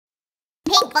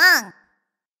Pinkfong.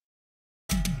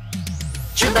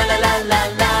 Chumbala la la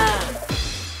la.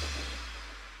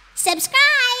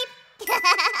 Subscribe.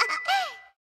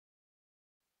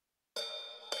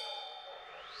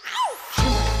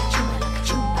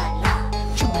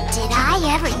 Did I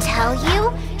ever tell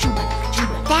you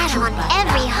that on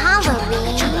every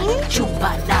Halloween,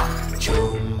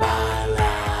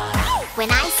 when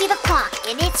I see the clock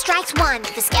and it strikes 1,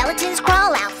 the skeletons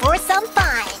crawl out for some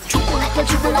fun.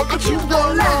 Chumbala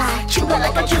Cachumbala,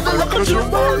 Chumbala Cachumbala,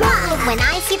 Chumbala. When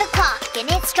I see the clock and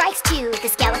it strikes 2, the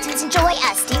skeletons enjoy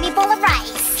a steamy bowl of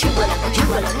rice. Chumbala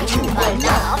Cachumbala,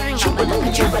 Chumbala, Chumbala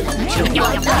Cachumbala,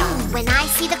 Chumbala. When I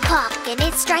see the clock and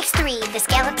it strikes 3, the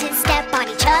skeletons step on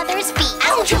each other's feet.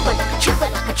 Chumbala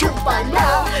Cachumbala, Chumbala,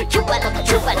 Chumbala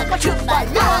Cachumbala,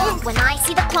 Chumbala. When I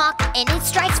see the clock and it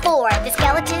strikes 4, the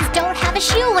skeletons don't have a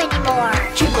shoe anymore.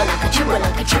 Chumbala Cachumbala,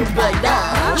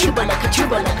 Chumbala, Chumbala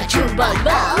Cachumbala,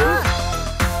 Chumbala.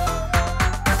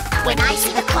 When I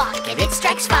see the clock and it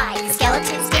strikes 5, the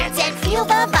skeletons dance and feel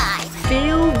the vibe.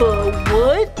 Feel the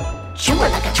what?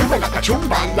 Chumbala Cachumbala,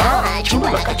 Chumbala,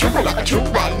 Chumbala Cachumbala,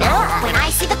 Chumbala. When I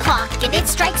see the clock and it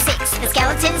strikes 6, the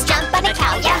skeletons jump on a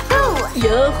cow. Yahoo!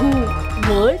 Yahoo!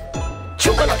 What?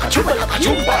 Chumbala Cachumbala,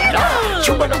 Chumbala,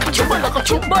 Chumbala Cachumbala,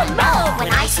 Chumbala.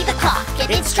 When I see the clock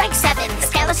and it strikes 7, the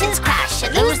skeletons crash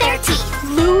and lose their teeth.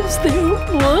 Lose their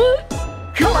what?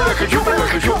 Chumbala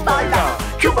Cachumbala, Chumbala,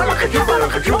 Chumbala Cachumbala,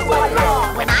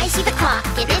 Chumbala. When I see the clock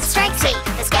and it strikes 8,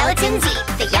 the skeletons eat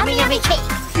the yummy yummy cake.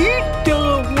 Eat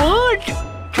the what?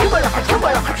 Chumbala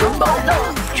Cachumbala, Chumbala,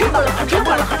 Chumbala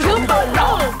Cachumbala, Chumbala.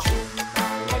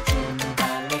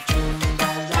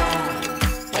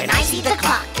 When I see the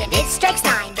clock and it strikes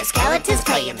 9, the skeletons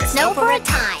play in the snow for a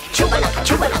time. Chumbala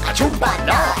Cachumbala,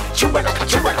 Chumbala, Chumbala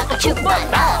Cachumbala,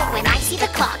 Chumbala. When I see the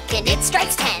clock and it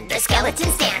strikes 10, the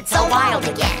skeletons dance so wild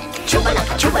again. Chumbala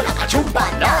Cachumbala,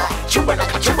 Chumbala, Chumbala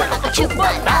Cachumbala,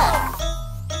 Chumbala.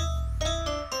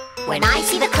 When I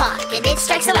see the clock and it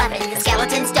strikes 11, the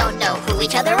skeletons don't know who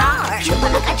each other are.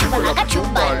 Chumbala Cachumbala,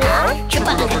 Chumbala,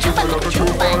 Chumbala Cachumbala,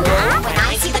 Chumbala. When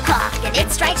I see the clock and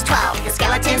it strikes 12, the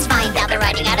skeletons find out they're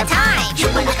running out of time.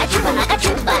 Chumbala Cachumbala,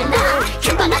 Chumbala,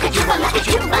 Chumbala Cachumbala,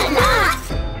 Chumbala.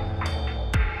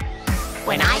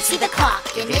 When I see the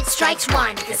clock and it strikes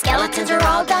 1, the skeletons are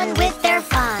all done with their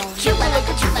fun. Chumbala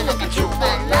Cachumbala,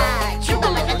 Chumbala,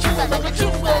 Chumbala Cachumbala,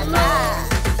 Chumbala.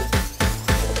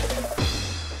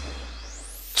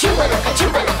 Chumbala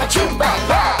Cachumbala,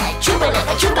 Chumbala, Chumbala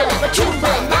Cachumbala,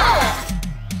 Chumbala.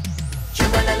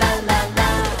 Chumbala la la la.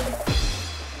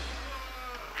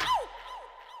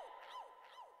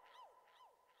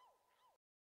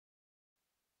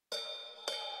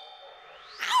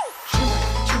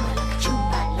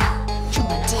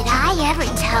 Did I ever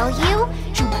tell you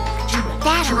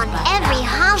that on every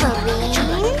Halloween,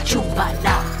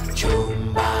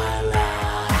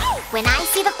 when I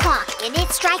see the clock and it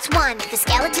strikes 1, the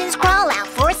skeletons crawl out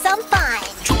for some fun.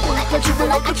 Chumbala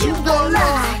Cachumbala, Chumbala,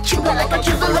 Chumbala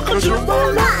Cachumbala,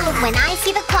 Chumbala. When I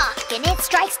see the clock and it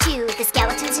strikes 2, the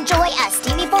skeletons enjoy a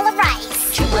steamy bowl of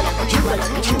rice. Chumbala Cachumbala,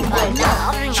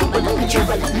 Chumbala, Chumbala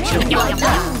Cachumbala,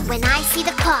 Chumbala. When I see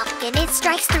the clock and it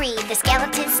strikes 3, the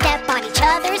skeletons step on each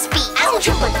other's feet.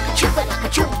 Chumbala Cachumbala,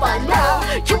 Chumbala,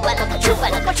 Chumbala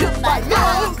Cachumbala,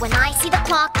 Chumbala. When I see the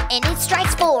clock and it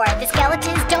strikes 4, the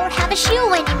skeletons don't have a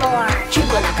shoe anymore.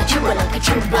 Chumbala Cachumbala,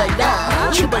 Chumbala,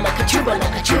 Chumbala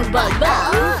Cachumbala, Chumbala.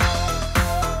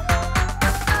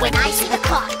 When I see the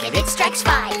clock and it strikes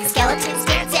 5, the skeletons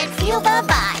dance and feel the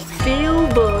vibe. Feel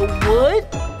the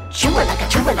what? Chumbala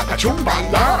Cachumbala,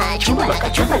 Chumbala, Chumbala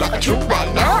Cachumbala,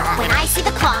 Chumbala. When I see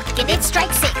the clock and it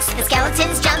strikes 6, the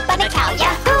skeletons jump on a cow.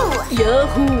 Yahoo!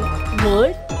 Yahoo!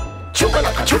 What?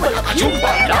 Chumbala Cachumbala,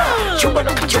 Chumbala,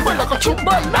 Chumbala Cachumbala,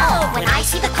 Chumbala. When I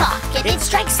see the clock and it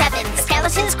strikes 7, the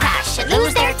skeletons crash and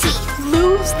lose their teeth.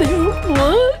 Lose their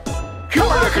what?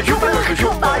 Chumbala Cachumbala,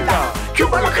 Chumbala,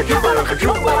 Chumbala Cachumbala,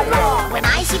 Chumbala. When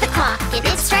I see the clock and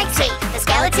it strikes 8, the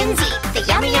skeletons eat the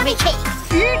yummy yummy cake.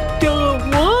 Eat the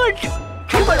what?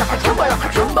 Chumbala Cachumbala,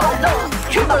 Chumbala,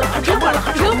 Chumbala Cachumbala,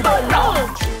 Chumbala.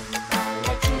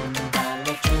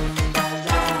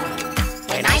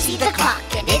 When I see the clock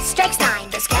and it strikes 9,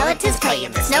 the skeletons play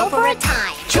in the snow for a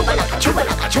time. Chumbala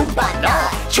Cachumbala, Chumbala,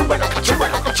 Chumbala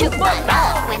Cachumbala,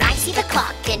 Chumbala. When I see the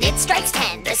clock and it strikes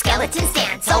 10, the skeletons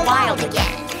dance so wild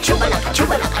again. Chumbala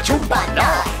Cachumbala,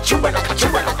 Chumbala, Chumbala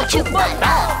Cachumbala,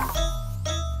 Chumbala.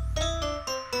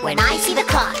 When I see the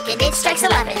clock and it strikes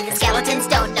 11, the skeletons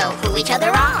don't know who each other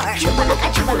are. Chumbala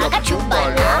Cachumbala,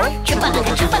 Chumbala, Chumbala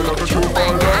Cachumbala,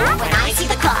 Chumbala. When I see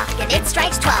the clock and it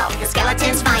strikes 12, the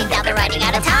skeletons find out they're running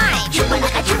out of time. Chumbala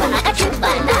Cachumbala,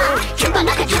 Chumbala,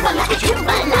 Chumbala Cachumbala,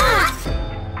 Chumbala.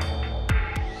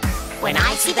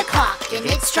 see the clock and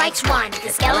it strikes one, the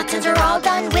skeletons are all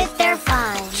done with their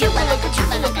fun. Chumbala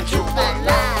Cachumbala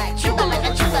Cachumbala, Chumbala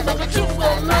Cachumbala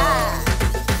Cachumbala.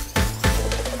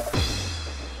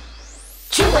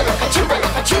 Chumbala Cachumbala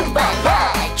Cachumbala,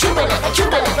 Chumbala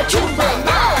Cachumbala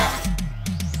Cachumbala.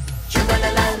 Chumbala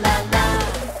la la la.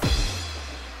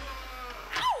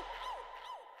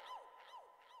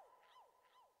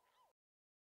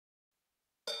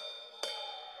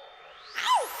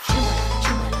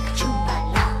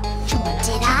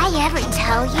 Did I ever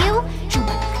tell you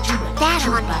that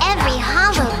on every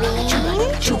Halloween,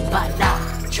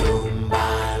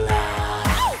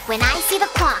 when I see the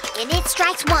clock and it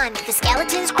strikes one, the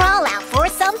skeletons crawl out for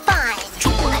some fun.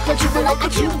 Chumbala Cachumbala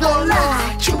Cachumbala,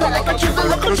 Chumbala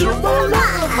Cachumbala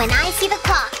Cachumbala. When I see the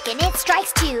clock and it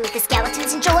strikes two, the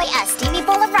skeletons enjoy a steamy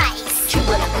bowl of rice.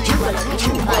 Chumbala Cachumbala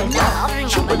Cachumbala,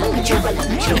 Chumbala Cachumbala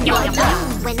Cachumbala.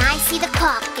 When I see the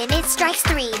clock and it strikes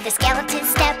three, the skeletons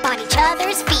step on each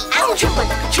other's feet.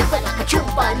 Chumbala Cachumbala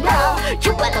Cachumbala,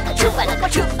 Chumbala Cachumbala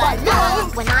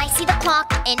Cachumbala. When I see the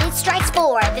clock and it strikes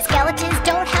four, the skeletons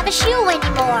don't have a shoe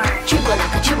anymore. Chumbala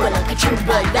Cachumbala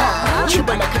Cachumbala,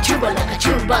 Chumbala Cachumbala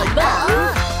Cachumbala.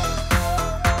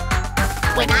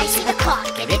 When I see the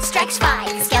clock and it strikes five,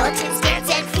 the skeletons dance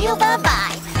and feel the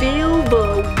vibe. Feel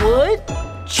the what?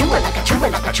 Chumbala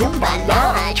Cachumbala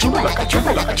Cachumbala, Chumbala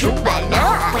Cachumbala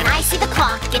Cachumbala. When I see the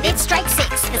clock and it strikes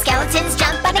six, the skeletons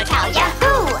jump on a cow.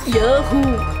 Yahoo!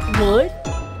 Yahoo! What?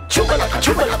 Chumbala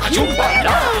Cachumbala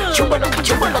Cachumbala, Chumbala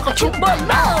Cachumbala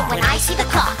Cachumbala. When I see the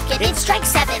clock and it strikes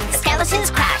seven, the skeletons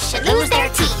crash and lose their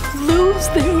teeth. Lose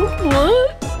their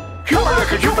what? Chumbala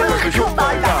Cachumbala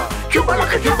Cachumbala, Chumbala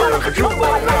Cachumbala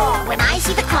Cachumbala. When I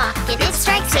see the clock and it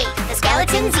strikes eight, the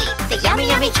skeletons eat the yummy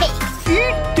yummy cake.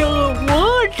 Eat the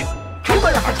what?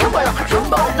 Chumbala Cachumbala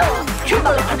Cachumbala,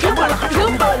 Chumbala Cachumbala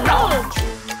Cachumbala.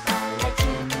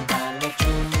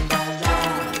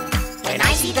 When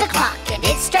I see the clock and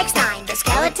it strikes nine, the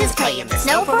skeletons play in the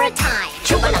snow for a time.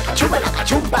 Chumbala Cachumbala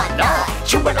Cachumbala,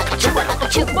 Chumbala Cachumbala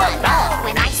Cachumbala.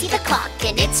 When I see the clock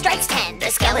and it strikes 10, the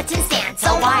skeletons dance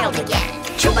so wild again.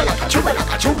 Chumbala Cachumbala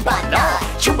Cachumbala,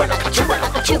 Chumbala Cachumbala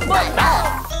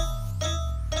Cachumbala.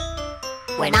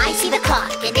 When I see the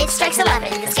clock and it strikes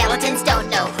 11, the skeletons don't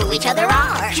know who each other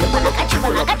are. Chumbala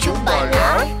Cachumbala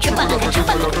Cachumbala, Chumbala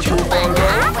Cachumbala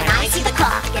Cachumbala. When I see the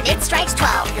clock and it strikes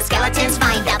 12, the skeletons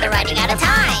find out they're running out of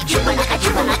time. Chumbala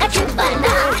Cachumbala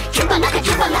Cachumbala, Chumbala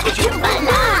Cachumbala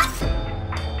Cachumbala.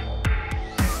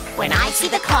 When I see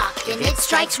the clock and it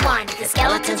strikes one, the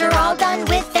skeletons are all done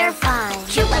with their fun.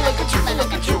 Chumbala Cachumbala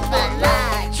Cachumbala,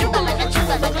 Chumbala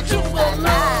Cachumbala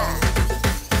Cachumbala.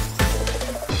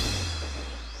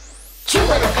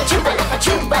 Chumbala Cachumbala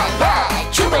Cachumbala,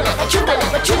 Chumbala Cachumbala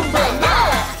Cachumbala.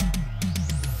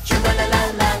 Chumbala la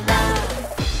la la.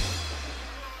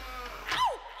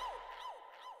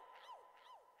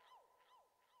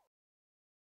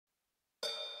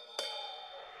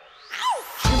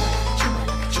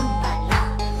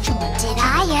 Did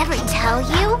I ever tell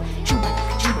you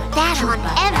that on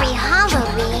every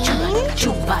Halloween,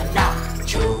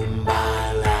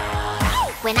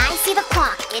 when I see the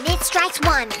clock and it strikes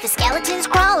one, the skeletons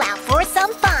crawl out for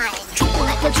some fun.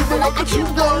 Chumbala Cachumbala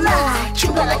Cachumbala,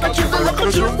 Chumbala Cachumbala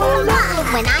Cachumbala.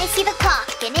 When I see the clock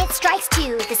and it strikes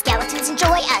two, the skeletons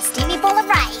enjoy a steamy bowl of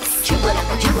rice. Chumbala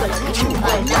Cachumbala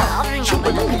Cachumbala,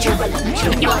 Chumbala Cachumbala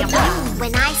Cachumbala.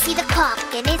 When I see the clock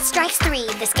and it strikes three,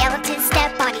 the skeletons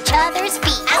step on each other's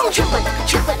feet. Chumbala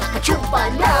Cachumbala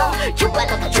Cachumbala,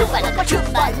 Chumbala Cachumbala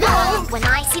Cachumbala. When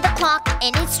I see the clock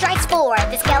and it strikes four,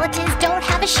 the skeletons don't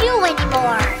have a shoe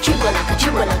anymore. Chumbala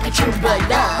Cachumbala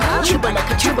Cachumbala, Chumbala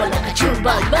Cachumbala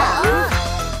Cachumbala.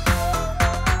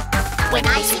 When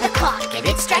I see the clock and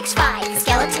it strikes five, the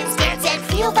skeletons dance and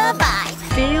feel the vibe.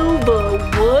 Feel the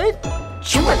what?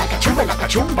 Chumbala Cachumbala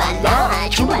Cachumbala,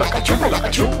 Chumbala Cachumbala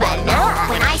Cachumbala.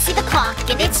 When I see the clock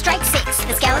and it strikes six,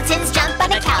 the skeletons jump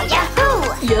on a cow.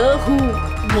 Yahoo! Yahoo!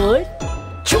 What?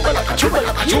 Chumbala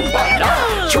Cachumbala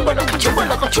Cachumbala, Chumbala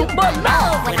Cachumbala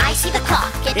Cachumbala. When I see the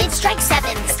clock and it strikes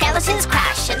seven, the skeletons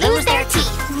crash and lose their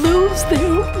teeth. Lose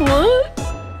their what?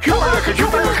 Chumbala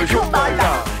Cachumbala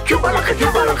Cachumbala, Chumbala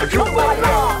Cachumbala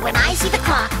Cachumbala. When I see the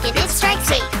clock and it strikes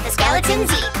eight, the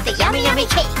skeletons eat the yummy yummy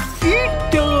cake. Eat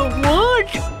the what?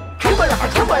 Chumbala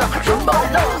Cachumbala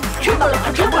Cachumbala, Chumbala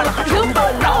Cachumbala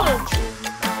Cachumbala.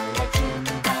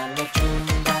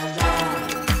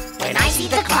 When I see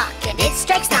the clock and it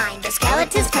strikes nine, the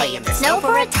skeletons play in the snow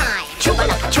for a time.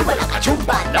 Chumbala Cachumbala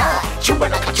Cachumbala,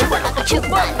 Chumbala Cachumbala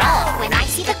Cachumbala. When I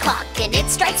see the clock and it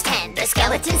strikes 10, the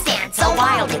skeletons dance so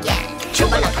wild again.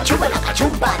 Chumbala Cachumbala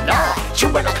Cachumbala,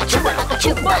 Chumbala Cachumbala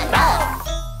Cachumbala.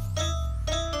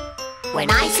 When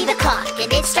I see the clock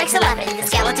and it strikes 11, the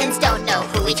skeletons don't know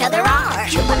who each other are.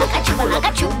 Chumbala Cachumbala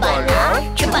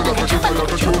Cachumbala, Chumbala Cachumbala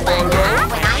Cachumbala.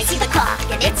 When I see the clock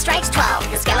and it strikes 12,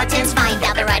 the skeletons find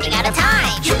out they're running out of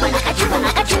time. Chumbala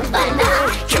Cachumbala Cachumbala,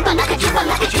 Chumbala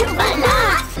Cachumbala Cachumbala.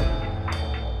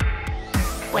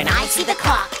 When I see the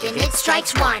clock and it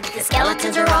strikes 1, the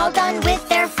skeletons are all done with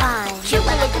their fun.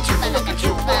 Chumbala Cachumbala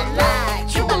Cachumbala,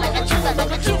 Chumbala Cachumbala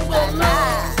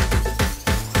Cachumbala.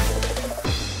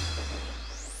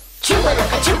 Chumbala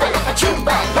Cachumbala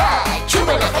Cachumbala,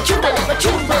 Chumbala Cachumbala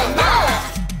Cachumbala.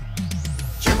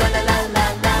 Chumbala la la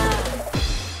la.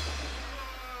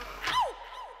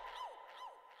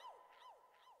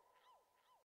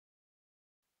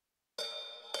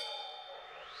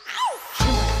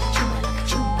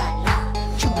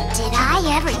 Did I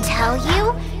ever tell you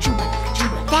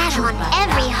that on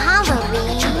every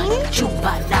Halloween,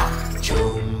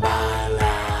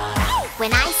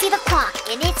 when I see the clock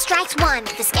and it strikes 1,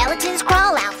 the skeletons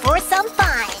crawl out for some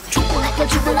fun. Chumbala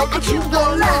Cachumbala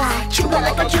Cachumbala,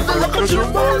 Chumbala Cachumbala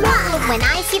Cachumbala. When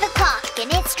I see the clock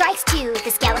and it strikes 2,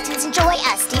 the skeletons enjoy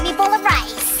a steamy bowl of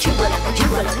rice. Chumbala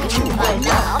Cachumbala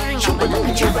Cachumbala, Chumbala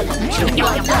Cachumbala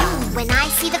Cachumbala. When I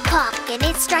see the clock and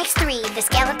it strikes 3, the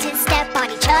skeletons step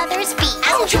on each other's feet.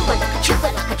 Chumbala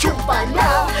Cachumbala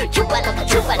Cachumbala, Chumbala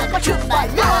Cachumbala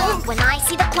Cachumbala. When I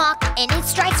see the clock and it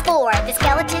strikes 4, the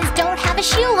skeletons don't have a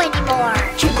shoe anymore.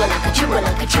 Chumbala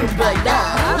Cachumbala Cachumbala,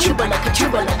 Chumbala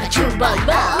Cachumbala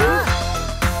Cachumbala.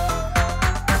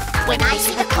 When I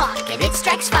see the clock and it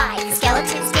strikes 5, the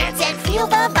skeletons dance and feel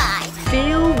the vibe.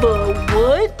 Feel the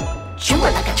what?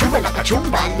 Chumbala Cachumbala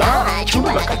Cachumbala,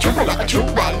 Chumbala Cachumbala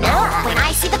Cachumbala. When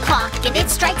I see the clock and it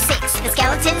strikes 6, the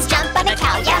skeletons jump on a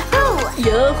cow. Yahoo!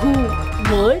 Yahoo!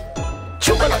 What?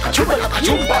 Chumbala Cachumbala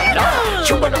Cachumbala,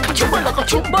 Chumbala Cachumbala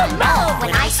Cachumbala.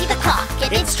 When I see the clock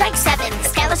and it strikes 7, the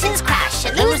skeletons crash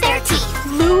and lose their teeth.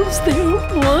 Lose their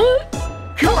what?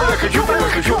 Chumbala Cachumbala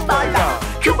Cachumbala,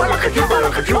 Chumbala Cachumbala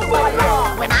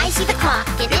Cachumbala. When I see the clock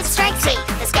and it strikes 8,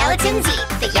 the skeletons eat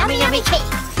the yummy yummy cake.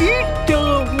 Eat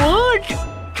the what?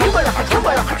 Chumbala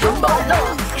Cachumbala Cachumbala,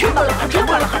 Chumbala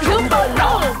Cachumbala Cachumbala.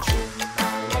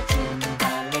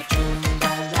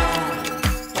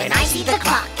 When I see the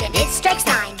clock and it strikes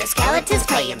 9, the skeletons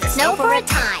play in the snow for a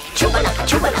time. Chumbala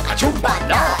Cachumbala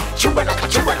Cachumbala, Chumbala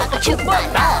Cachumbala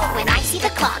Cachumbala. When I see the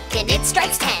clock and it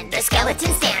strikes 10, the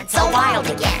skeletons dance so wild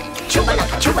again. Chumbala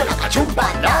Cachumbala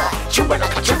Cachumbala, Chumbala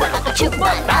Cachumbala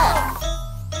Cachumbala.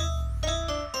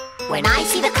 When I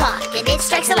see the clock and it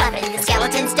strikes 11, the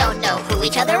skeletons don't know who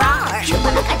each other are.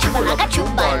 Chumbala Cachumbala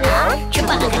Cachumbala,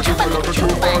 Chumbala Cachumbala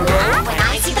Cachumbala. When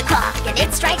I see the clock and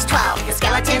it strikes 12, the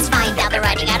skeletons find out they're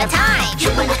running out of time.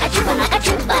 Chumbala Cachumbala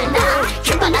Cachumbala,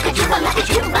 Chumbala Cachumbala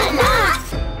Cachumbala.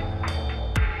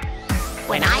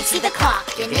 When I see the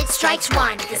clock and it strikes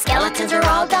 1, the skeletons are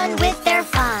all done with their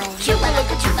fun. Chumbala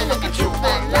Cachumbala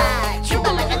Cachumbala,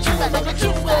 Chumbala Cachumbala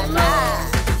Cachumbala.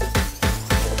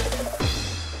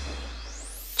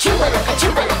 Chumbala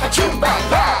Cachumbala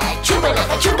Cachumbala, Chumbala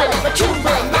Cachumbala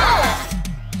Cachumbala.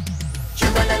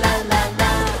 Chumbala la la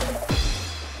la.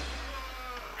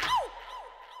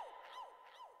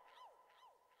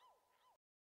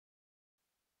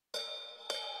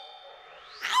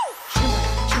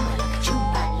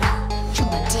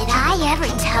 Did I ever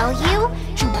tell you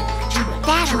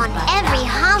that on every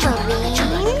Halloween,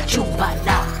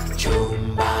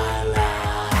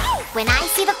 when I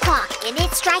see the clock and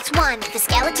it strikes 1, the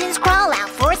skeletons crawl out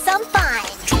for some fun.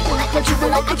 Chumbala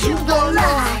Cachumbala Cachumbala,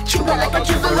 Chumbala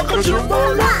Cachumbala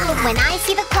Cachumbala. When I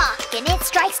see the clock and it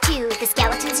strikes 2, the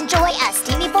skeletons enjoy a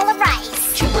steamy bowl of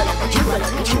rice. Chumbala Cachumbala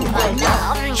Cachumbala,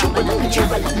 Chumbala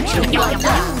Cachumbala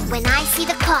Cachumbala. When I see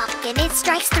the clock and it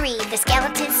strikes 3, the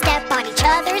skeletons step on each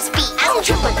other's feet.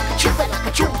 Chumbala Cachumbala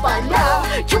Cachumbala,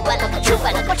 Chumbala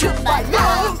Cachumbala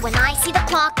Cachumbala. When I see the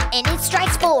clock and it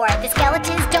strikes 4, the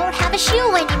skeletons don't have a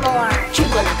shoe anymore.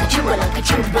 Chumbala Cachumbala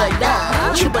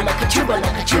Cachumbala, Chumbala Cachumbala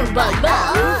Cachumbala.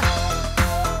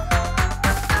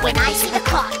 When I see the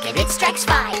clock and it strikes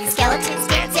 5, the skeletons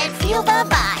dance and feel the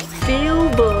vibe. Feel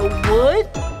the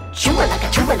what? Chumbala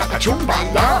Cachumbala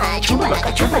Cachumbala, Chumbala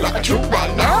Cachumbala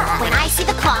Cachumbala. When I see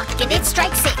the clock and it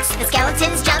strikes 6, the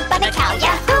skeletons jump on a cow.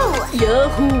 Yahoo!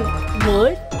 Yahoo!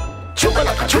 What?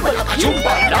 Chumbala Cachumbala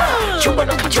Cachumbala,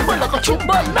 Chumbala Cachumbala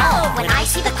Cachumbala. When I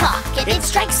see the clock and it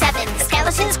strikes 7, the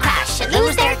skeletons crash and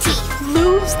lose their teeth.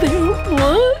 Lose their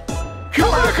what?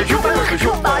 Chumbala Cachumbala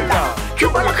Cachumbala,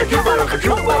 Chumbala Cachumbala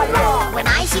Cachumbala. When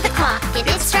I see the clock and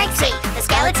it strikes 8, the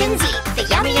skeletons eat the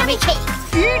yummy yummy cake.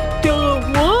 Eat the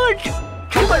what?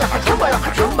 Chumbala Cachumbala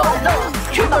Cachumbala,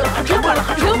 Chumbala Cachumbala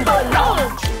Cachumbala.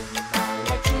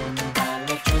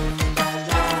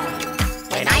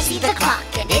 When I see the clock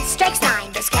strikes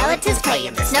 9, the skeletons play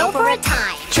in the snow for a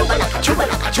time. Chumbala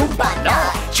Cachumbala Cachumbala,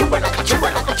 Chumbala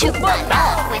Cachumbala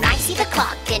Cachumbala. When I see the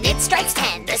clock and it strikes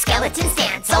 10, the skeletons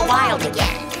dance all wild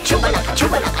again. Chumbala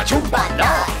Cachumbala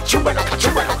Cachumbala, Chumbala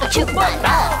Cachumbala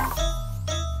Cachumbala.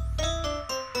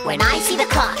 When I see the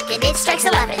clock and it strikes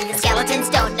 11, the skeletons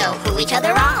don't know who each other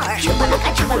are. Chumbala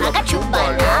Cachumbala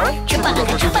Cachumbala, Chumbala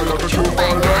Cachumbala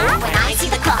Cachumbala. When I see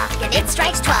the clock and it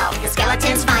strikes 12, the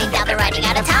skeletons find out they're running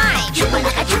out of time.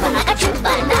 Chumbala Cachumbala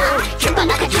Cachumbala,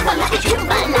 Chumbala Cachumbala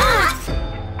Cachumbala.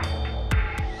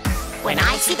 When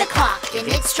I see the clock and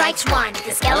it strikes 1,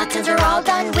 the skeletons are all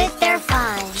done with their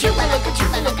fun. Chumbala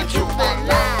Cachumbala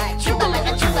Cachumbala, Chumbala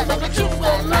Cachumbala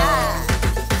Cachumbala.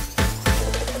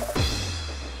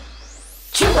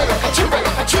 Chumbala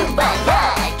Cachumbala Cachumbala,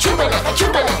 Chumbala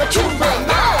Cachumbala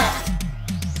Cachumbala.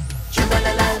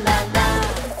 Chumbala la la la.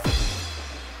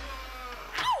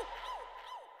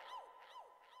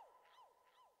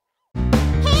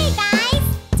 Hey guys,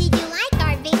 did you like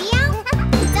our video?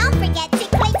 Don't forget to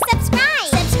click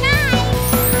subscribe.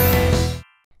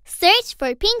 Search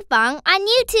for Pinkfong on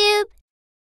YouTube.